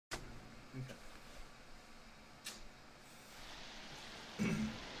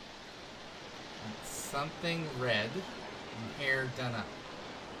something red and hair done up.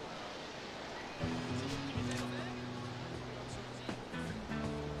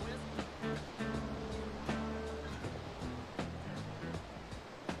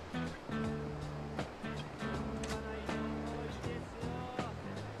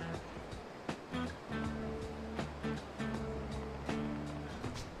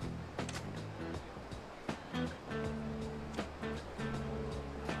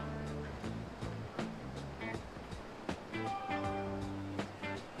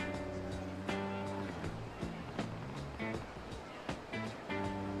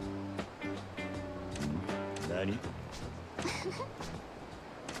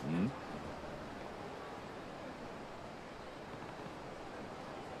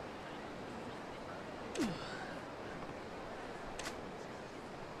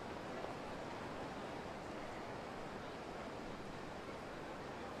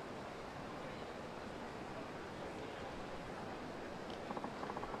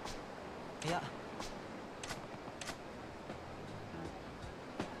 Yeah.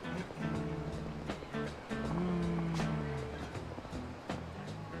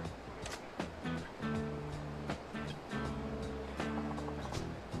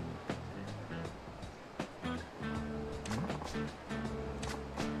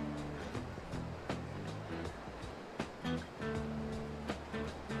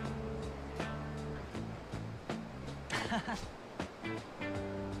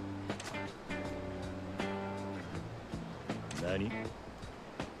 Nani?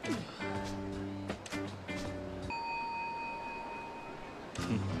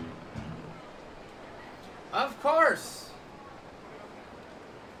 Of course!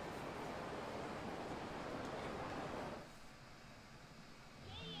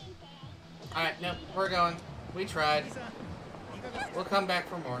 Alright, nope, we're going. We tried. We'll come back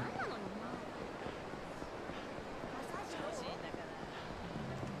for more.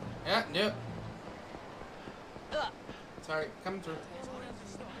 Yeah, nope. Sorry, coming through.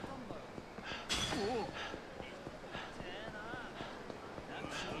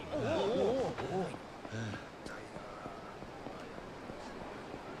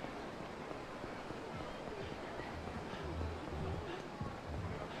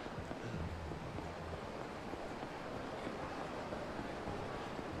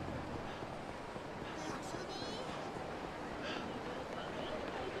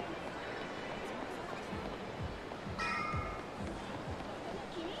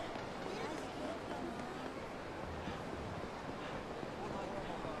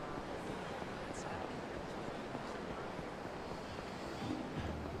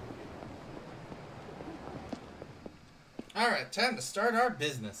 Alright, time to start our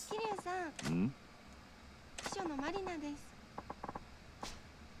business. Hmm?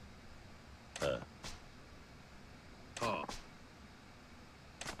 Oh.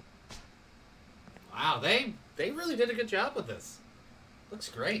 Wow, they really did a good job with this. Looks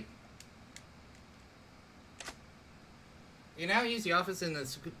great. You now use the office in the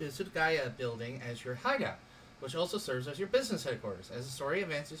Tsukaya building as your hideout, which also serves as your business headquarters. As the story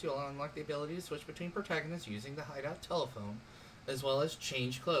advances, you'll unlock the ability to switch between protagonists using the hideout telephone, as well as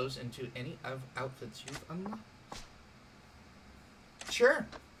change clothes into any of outfits you've unlocked. Sure.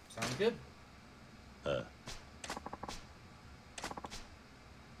 Sounds good.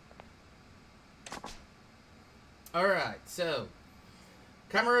 Alright, so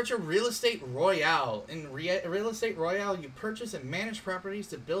Kamurocho Real Estate Royale. In Real Estate Royale, you purchase and manage properties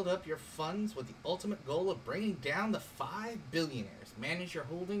to build up your funds with the ultimate goal of bringing down the 5 billionaires. Manage your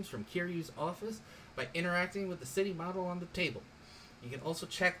holdings from Kiryu's office by interacting with the city model on the table. You can also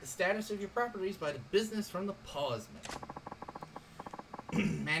check the status of your properties by the business from the pause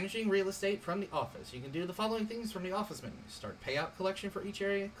menu. Managing real estate from the office. You can do the following things from the office menu. Start payout collection for each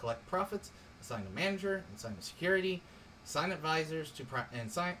area, collect profits, assign a manager, assign a security, assign advisors to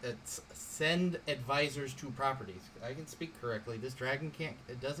send advisors to properties. I can speak correctly. This dragon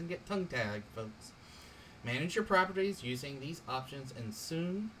doesn't get tongue tagged, folks. Manage your properties using these options, and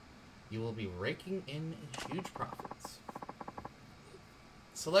soon you will be raking in huge profits.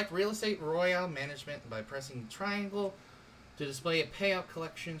 Select Real Estate Royale Management by pressing triangle to display a payout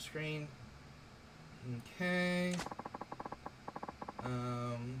collection screen. Okay.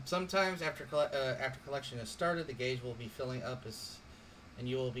 Sometimes after collection has started, the gauge will be filling up and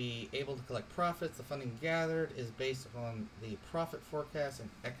you will be able to collect profits. The funding gathered is based upon the profit forecast and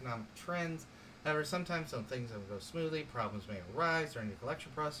economic trends. However, sometimes some things don't go smoothly. Problems may arise during the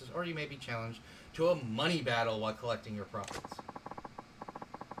collection process, or you may be challenged to a money battle while collecting your profits.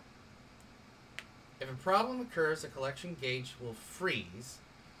 If a problem occurs, the collection gauge will freeze.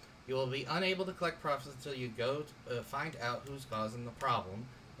 You will be unable to collect profits until you go to, find out who's causing the problem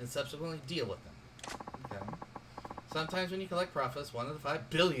and subsequently deal with them. Okay. Sometimes when you collect profits, one of the 5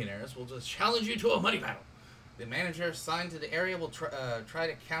 billionaires will just challenge you to a money battle. The manager assigned to the area will try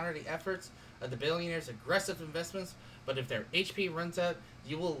to counter the efforts of the billionaire's aggressive investments, but if their HP runs out,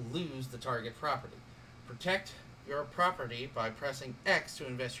 you will lose the target property. Protect your property by pressing X to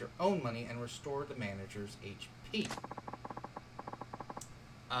invest your own money and restore the manager's HP.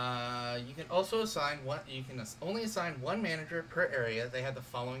 You can also assign only assign one manager per area. They have the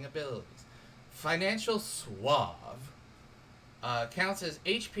following abilities. Financial Suave counts as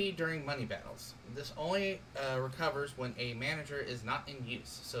HP during money battles. This only recovers when a manager is not in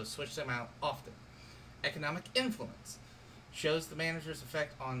use, so switch them out often. Economic Influence shows the manager's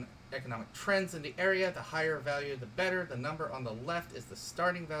effect on economic trends in the area. The higher value, the better. The number on the left is the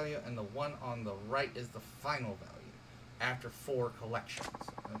starting value, and the one on the right is the final value after 4 collections.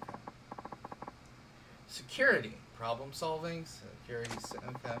 Okay. Security. Problem solving. Security.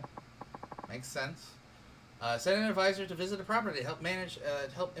 Okay. Makes sense. Send an advisor to visit a property to help manage,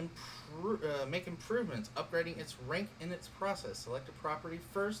 make improvements, upgrading its rank in its process. Select a property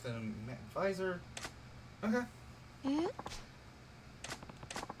first, then an advisor. Okay.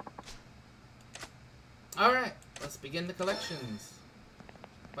 All right, let's begin the collections.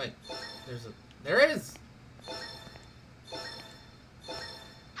 Wait, there is.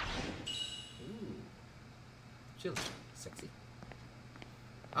 Ooh, she looks sexy.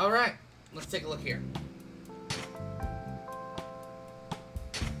 All right, let's take a look here.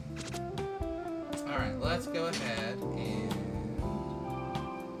 All right, let's go ahead and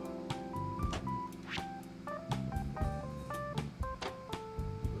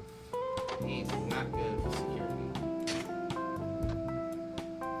he's not good with security.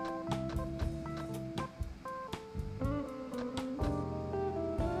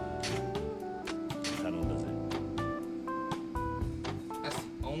 That's the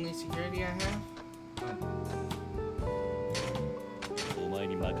only security I have?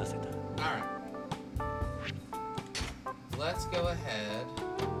 Alright. Let's go ahead.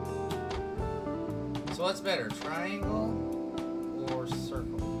 So what's better, triangle or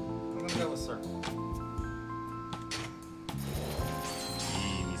circle? I'm gonna go with circle.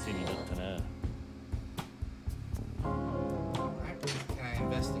 Alright, can I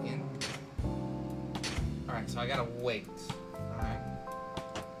invest again? Alright, so I gotta wait. Alright.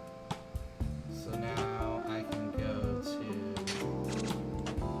 So now I can go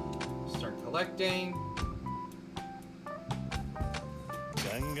to start collecting.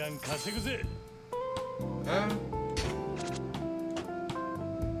 Okay.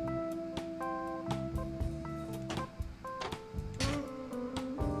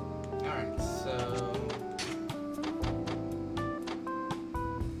 Alright, so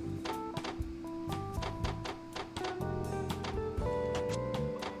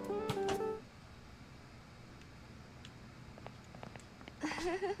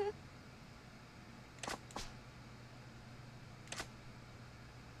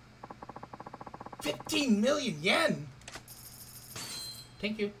 $15 million yen.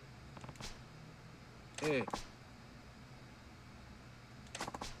 Thank you. Hey.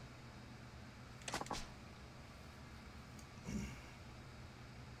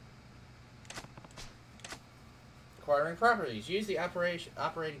 Acquiring properties. Use the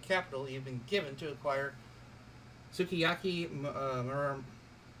operating capital you've been given to acquire Sukiyaki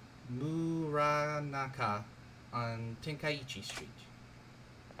Muranaka on Tenkaichi Street.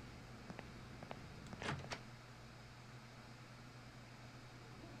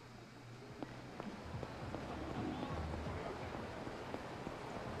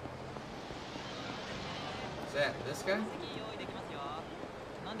 Is that this guy?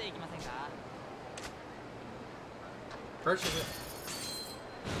 Purchase it.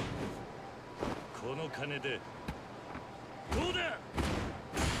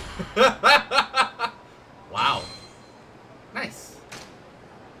 Wow. Nice.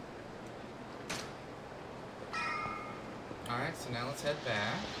 Alright, so now let's head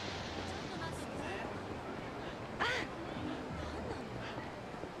back.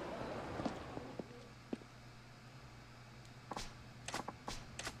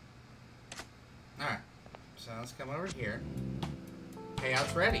 Alright, so let's come over here.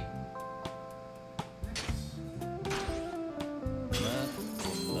 Payout's ready.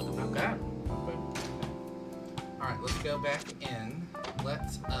 Okay. Alright, let's go back in.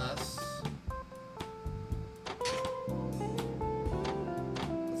 Let's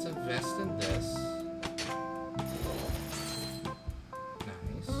invest in this.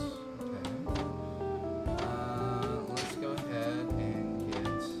 Nice. Okay. Let's go ahead and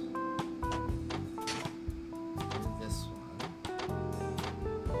get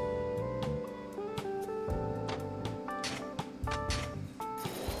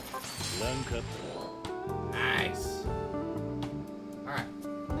ランクアッ Nice. Alright.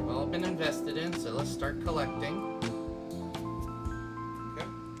 They've all been invested in, so let's start collecting. Okay.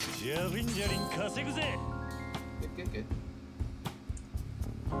 プ。ジャリンジャリン稼ぐぜ。 Good, good, good.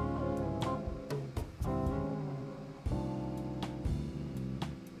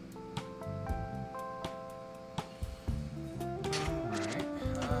 Alright.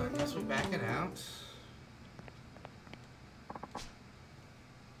 I guess we back it out.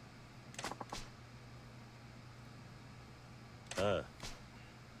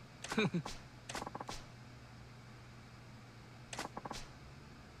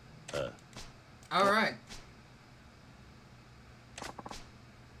 All right.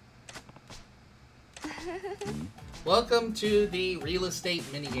 Welcome to the real estate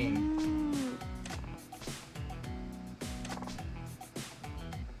minigame.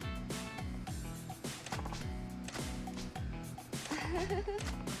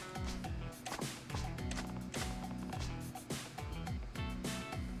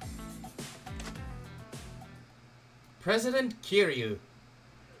 President Kiryu.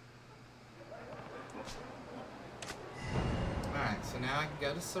 Alright, so now I can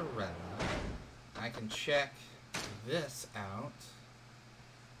go to Serena. I can check this out.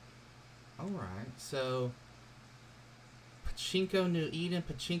 Alright, so Pachinko New Eden,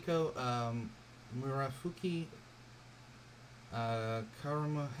 Pachinko Murafuki,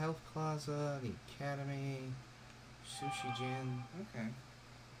 Karuma Health Plaza, the Academy, Sushi Jin. Okay.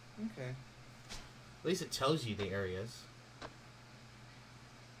 Okay. At least it tells you the areas.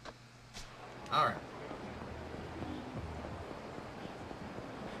 Alright.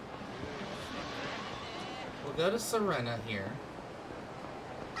 We'll go to Serena here.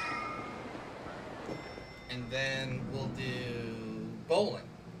 And then we'll do bowling.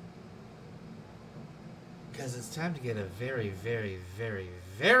 Because it's time to get a very, very, very,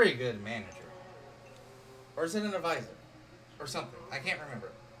 very good manager. Or is it an advisor? Or something. I can't remember.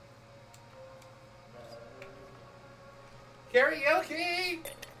 Karaoke!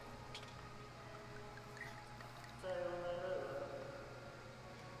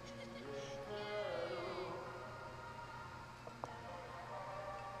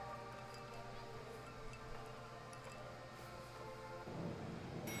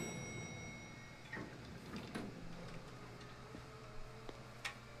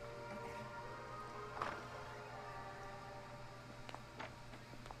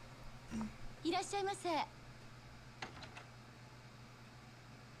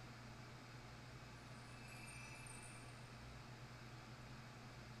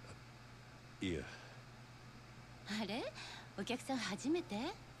いや。あれ？お客さん初めて？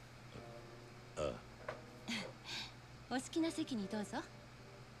ああ。お好きな席にどうぞ。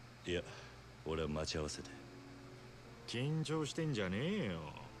いや、俺は待ち合わせで。緊張してんじゃねえよ。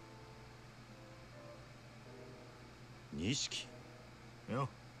錦。よ。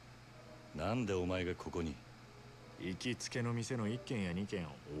なんでお前がここに？行きつけの店の1軒や2軒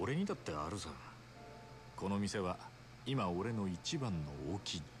俺にだってあるさ。この店は今俺の一番のお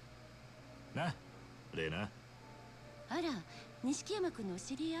気にな、レナ。あら、錦山君のお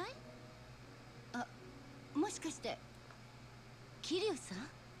知り合い？あ、もしかして桐生さん？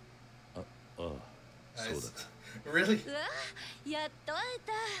ああ、そうだ。Really? うわ、やっと会え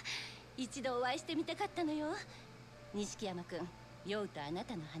た。一度お会いしてみたかったのよ。錦山君、酔うとあな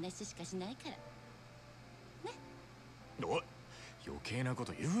たの話しかしないから。ね。おい、余計なこ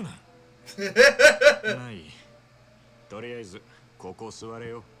と言うな。ない。とりあえずここ座れ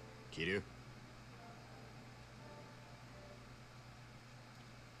よ、桐生。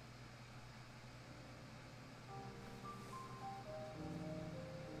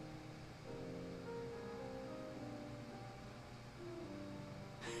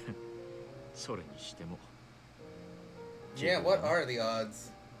それにしても。Yeah, what are the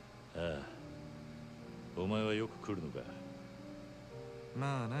odds? ああ。お前はよく来るのか？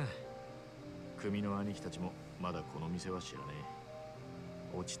まあな。組の兄貴たちもまだこの店は知らね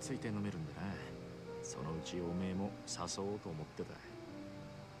え。落ち着いて飲めるんでな。そのうちおめえも誘おうと思ってた。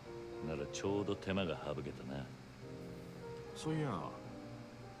ならちょうど手間が省けたな。そういや、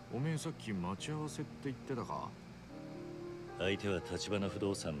おめえさっき待ち合わせって言ってたか？相手は橘不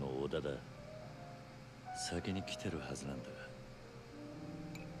動産の小田だ。先に来てるはずなんだが。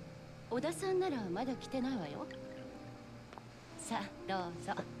小田さんならまだ来てないわよ。さあどう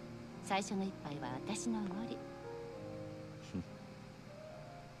ぞ。最初の一杯は私のおごり。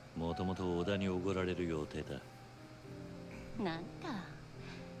もともと小田におごられる予定だ。なんだ、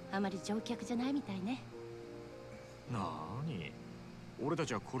あまり乗客じゃないみたいね。なーに、俺た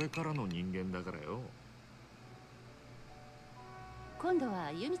ちはこれからの人間だからよ。今度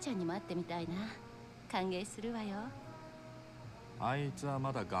はユミちゃんにも会ってみたいな。歓迎するわよ。あいつは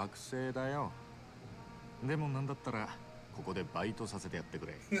まだ学生だよ。でもなんだったらここでバイトさせてやってく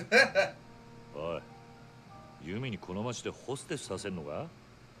れ。おい、ユミにこの町でホステスさせんのか？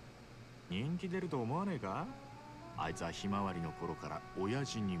人気出ると思わねえか？あいつはひまわりの頃から親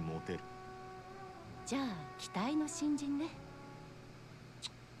父にモテる。じゃあ期待の新人ね。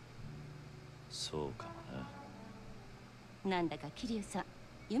そうかもな。なんだか桐生さん、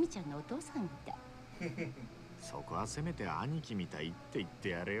ユミちゃんのお父さんみたい。そこはせめて兄貴みたいって言って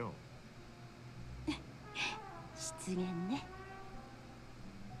やれよ。失言ね。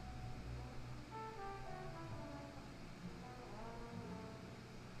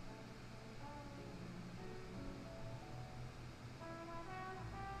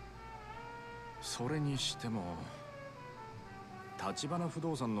それにしても橘不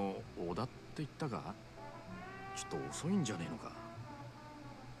動産の小田って言ったか？ちょっと遅いんじゃねえのか？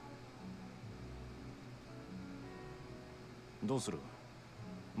どうする？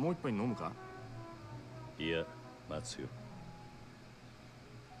もう一杯飲むか？いや、待つよ。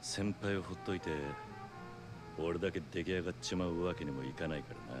先輩をほっといて俺だけ出来上がっちまうわけにもいかない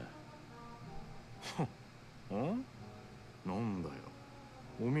からな。ん？なんだよ、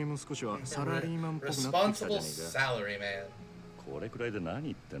おめえも少しはサラリーマンっぽくなってきたじゃね Responsible えか。 salary man. これくらいで何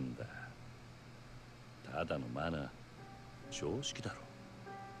言ってんだ。ただのマナー、常識だろ。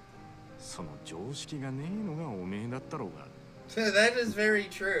その常識がねえのがおめえだったろうが。That is very 言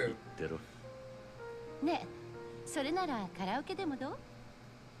true. ってろ。ねえ、それならカラオケでもど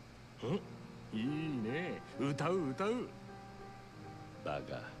う？いいね、歌う歌う。バ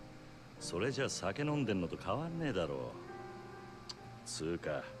カ、それじゃ酒飲んでんのと変わんねえだろ。つう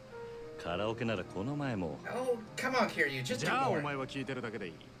かカラオケならこの前も。 Oh, come on, Kiryu, just じ do ゃあお more. 前は聞いてるだけで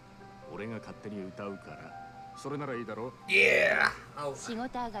いい。俺が勝手に歌うからそれならいいだろ。 Yeah. Oh, 仕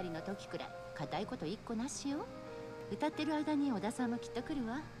事上がりの時くらい固いこと一個なしよ。歌ってる間に小田さんもきっと来る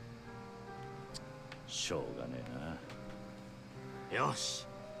わ。しょうがねえな。よし、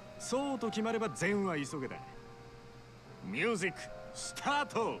そうと決まれば善は急げだ。ミュージックスター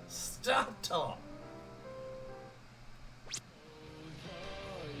ト。 stop talk.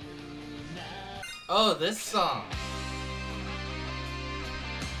 Oh, this song.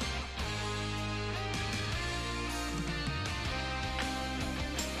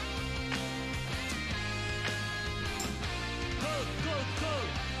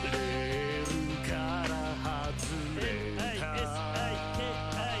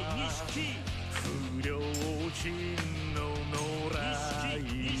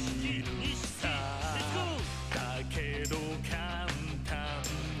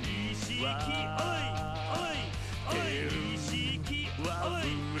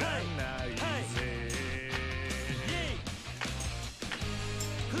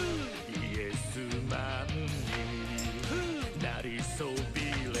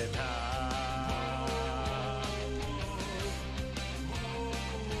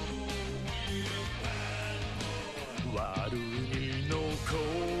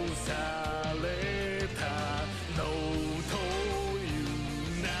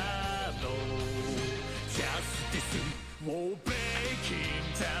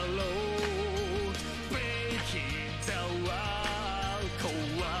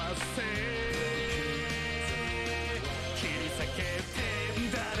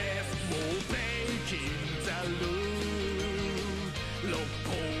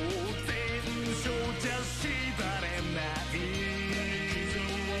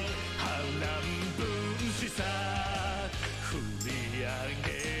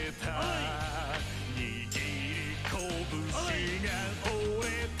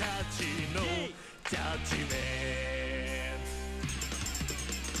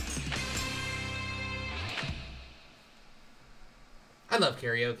 I love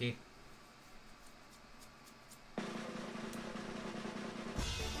karaoke.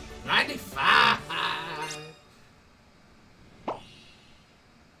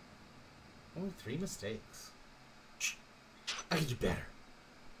 Only 3 mistakes. I can do better.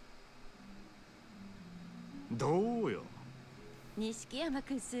 どうよ。錦山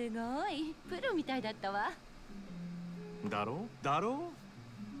くんすごいプロみたいだったわ。だろだろ。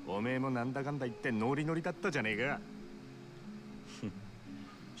おめえもなんだかんだ言ってノリノリだったじゃねえか。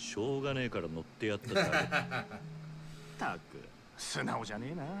しょうがねえから乗ってやっただけ。たく素直じゃね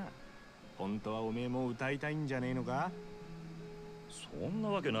えな。本当はおめえも歌いたいんじゃねえのか。そんな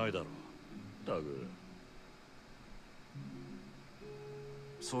わけないだろ。タグ。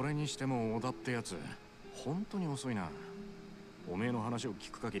それにしても小田ってやつ本当に遅いな。おめえの話を聞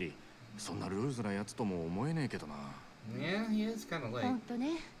く限りそんなルーズなやつとも思えねえけどな。Yeah, he is kind of late. 本当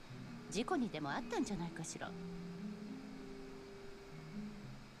ね。事故にでもあったんじゃないかしら。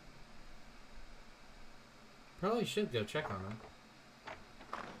Probably should go check on him.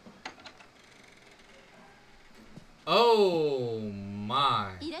 Oh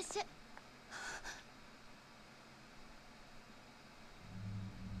my. いらっしゃい。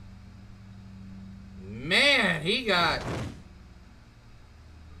Man, he got.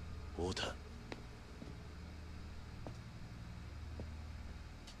 太田。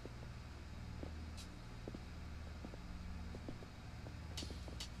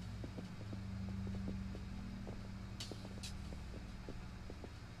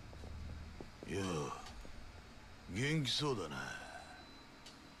いや、元気そうだな。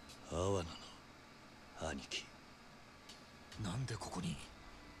阿波野の兄貴。なんでここに？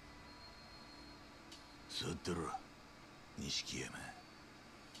座ってろ、錦山。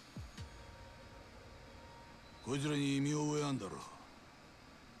こいつらに見覚えあんだろ、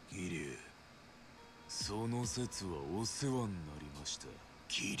桐生。その説はお世話になりました、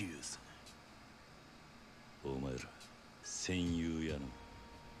桐生さん。お前ら戦友やの。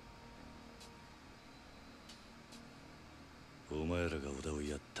お前らが小田を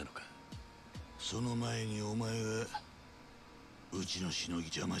やったのか。その前にお前がうちのしのぎ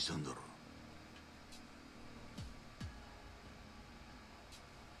邪魔したんだろ。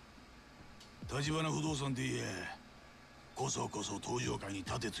立花不動産って言え、こそこそ登場会に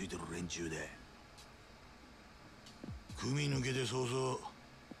盾ついてる連中で。組抜けて早々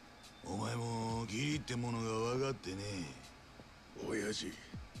お前も義理ってものが分かってね。親父、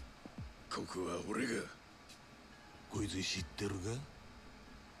ここは俺が。こいつ知ってるか？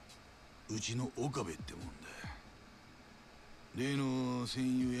うちの岡部ってもんだ。例の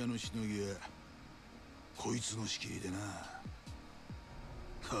戦友屋のしのぎはこいつの仕切りでな。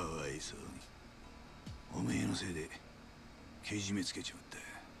かわいそうにおめえのせいでけじめつけちまった。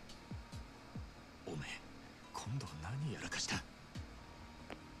おめえ今度は何やらかした？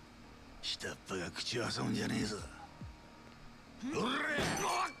下っ端が口を挟むんじゃねえぞ。おら！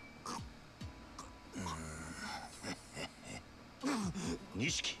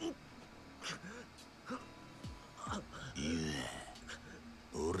錦。いや、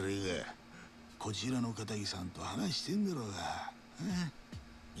俺がこちらの片木さんと話してんだろうが。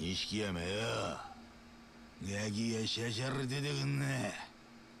錦山よ、ガキがシャシャラ出てくんな。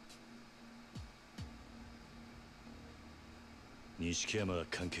錦山は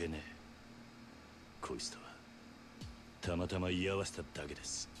関係ねえ。こいつとはたまたま居合わせただけで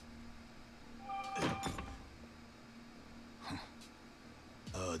す。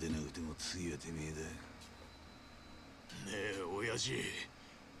ああでなくても次はてめえだ。ねえ親父、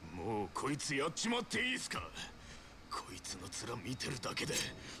もうこいつやっちまっていいっすか？こいつの面見てるだけで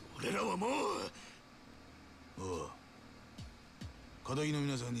俺らはもう。おう、片木の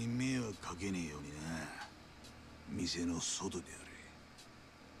皆さんに迷惑かけねえようにな。店の外で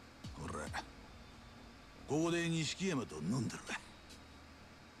あれ。ほら、ここで錦山と飲んでる。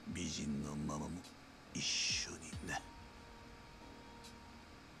美人のママも一緒にな。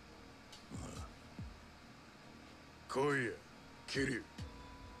来いや、桐生。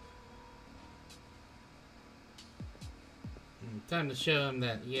Time to show him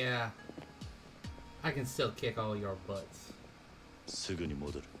that, yeah, I can still kick all your butts. すぐに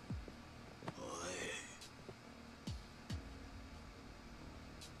戻る。おい、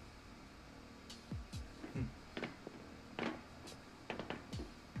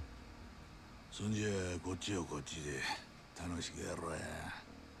そんじゃこっちはこっちで楽しくやろうや。ね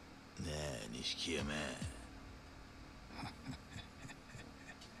え錦山。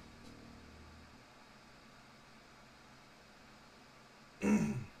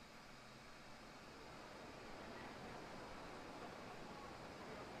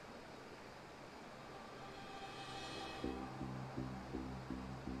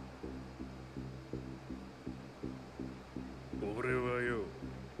俺はよ、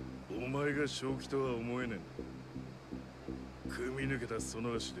お前が正気とは思えねえ。組み抜けたそ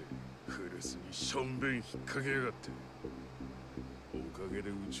の足でフレスにしょんべん引っ掛けやがって。おかげで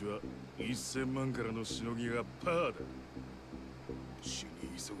うちは1000万からのしのぎがパーだ。死に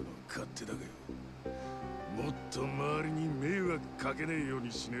急ぐのは勝手だがよ、もっと周りに迷惑かけねえよう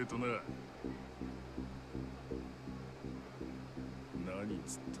にしねえとな。何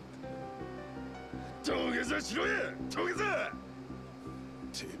つったんだ。土下座しろや、土下座。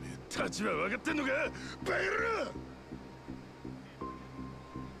てめえ立場分かってんのか、バカ野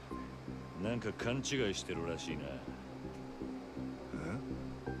郎。なんか勘違いしてるらしいな。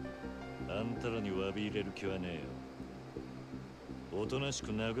あんたらに詫び入れる気はねえよ。おとなし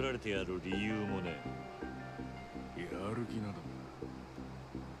く殴られてやる理由もねや気なのか。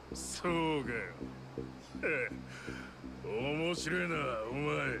そうかよ。面白いな、お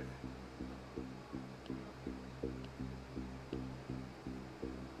前。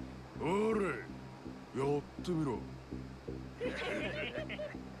おれ、やってみろ。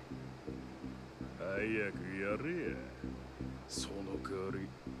早くやれや。その代わり、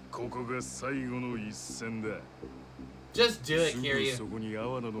ここが最後の一戦だ。Just do it, すぐ Kiryu. そこに阿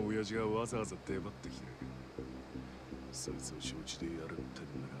波野の親父がわざわざ出張ってきてる。そいつを承知でやるってん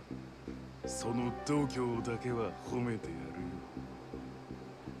なら、その度胸だけは褒めてやる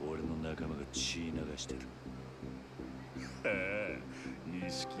よ。俺の仲間が血流してる。はあ、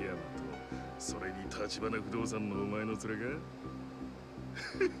錦山とそれに立花不動産のお前の連れか。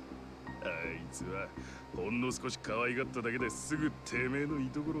あいつはほんの少し可愛がっただけですぐてめえの居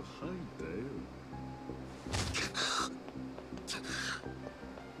所吐いたよ。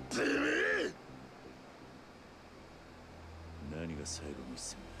てめえ！何が最後の一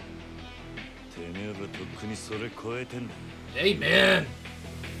戦だ。てめえはとっくにそれ超えてんだ。Amen.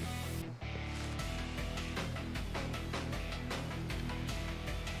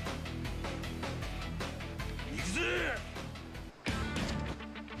 行くぜ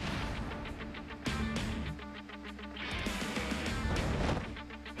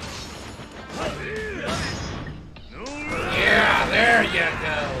！Yeah, there you go.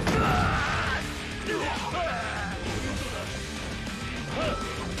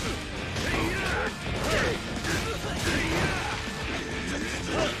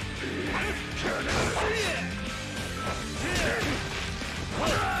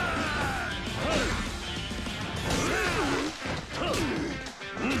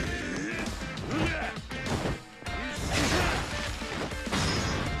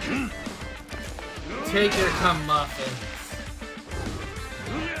 Take your comeuppance.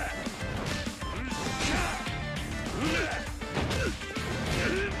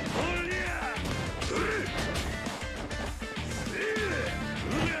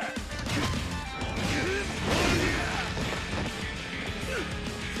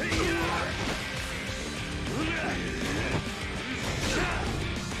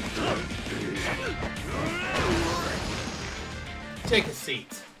 Take a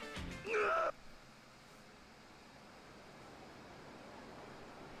seat.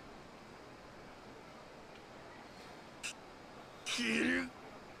 Kiryu!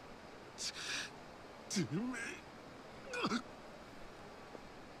 てめ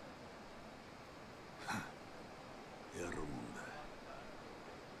やるもんだ。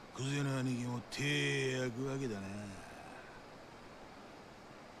クゼの兄貴も手焼くわけだな。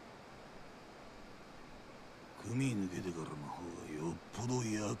組抜けてからの方がよっぽど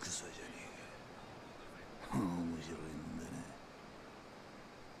ヤクザじゃねえか。面白いんだな。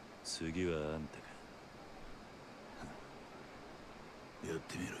次はあんたか。やっ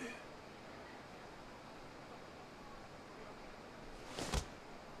てみろよ。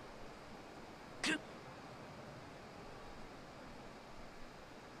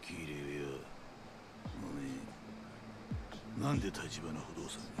キリュウよ、おめえなんで立花不動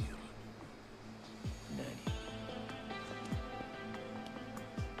産にいる？何？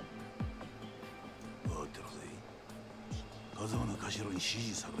分かってるぜ。風間の頭に指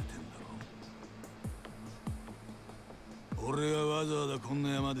示されてんだろ。俺がわざわざこんな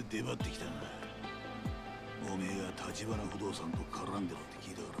山で出張ってきたんだ。おめえが立花不動産と絡んでるって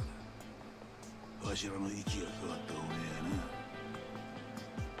聞いたからだ。頭の息がかかったおめえやな。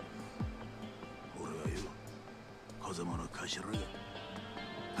俺はよ、風間の頭が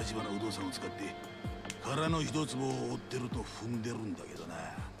立花不動産を使って殻の一坪を追ってると踏んでるんだけどな。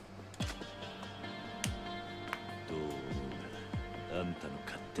どう思うがあんたの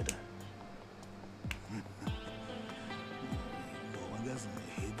勝手だ。ごまかすの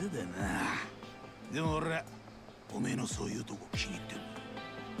下手だな。でも俺はおめえのそういうとこ気に入ってる。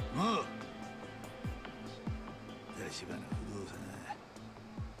なあ立花不動産、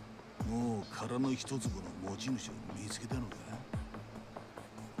もう殻の一坪の持ち主を見つけたのか？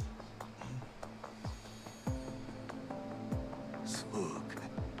そうか、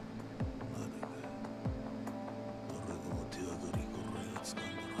まだか。俺でも手がかりこれが掴ん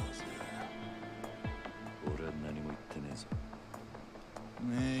だはずだ。俺は何も言ってねえぞ。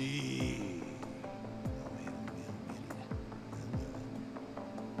ねえ、いい。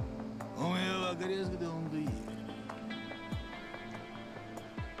おめえは分かりやすくて面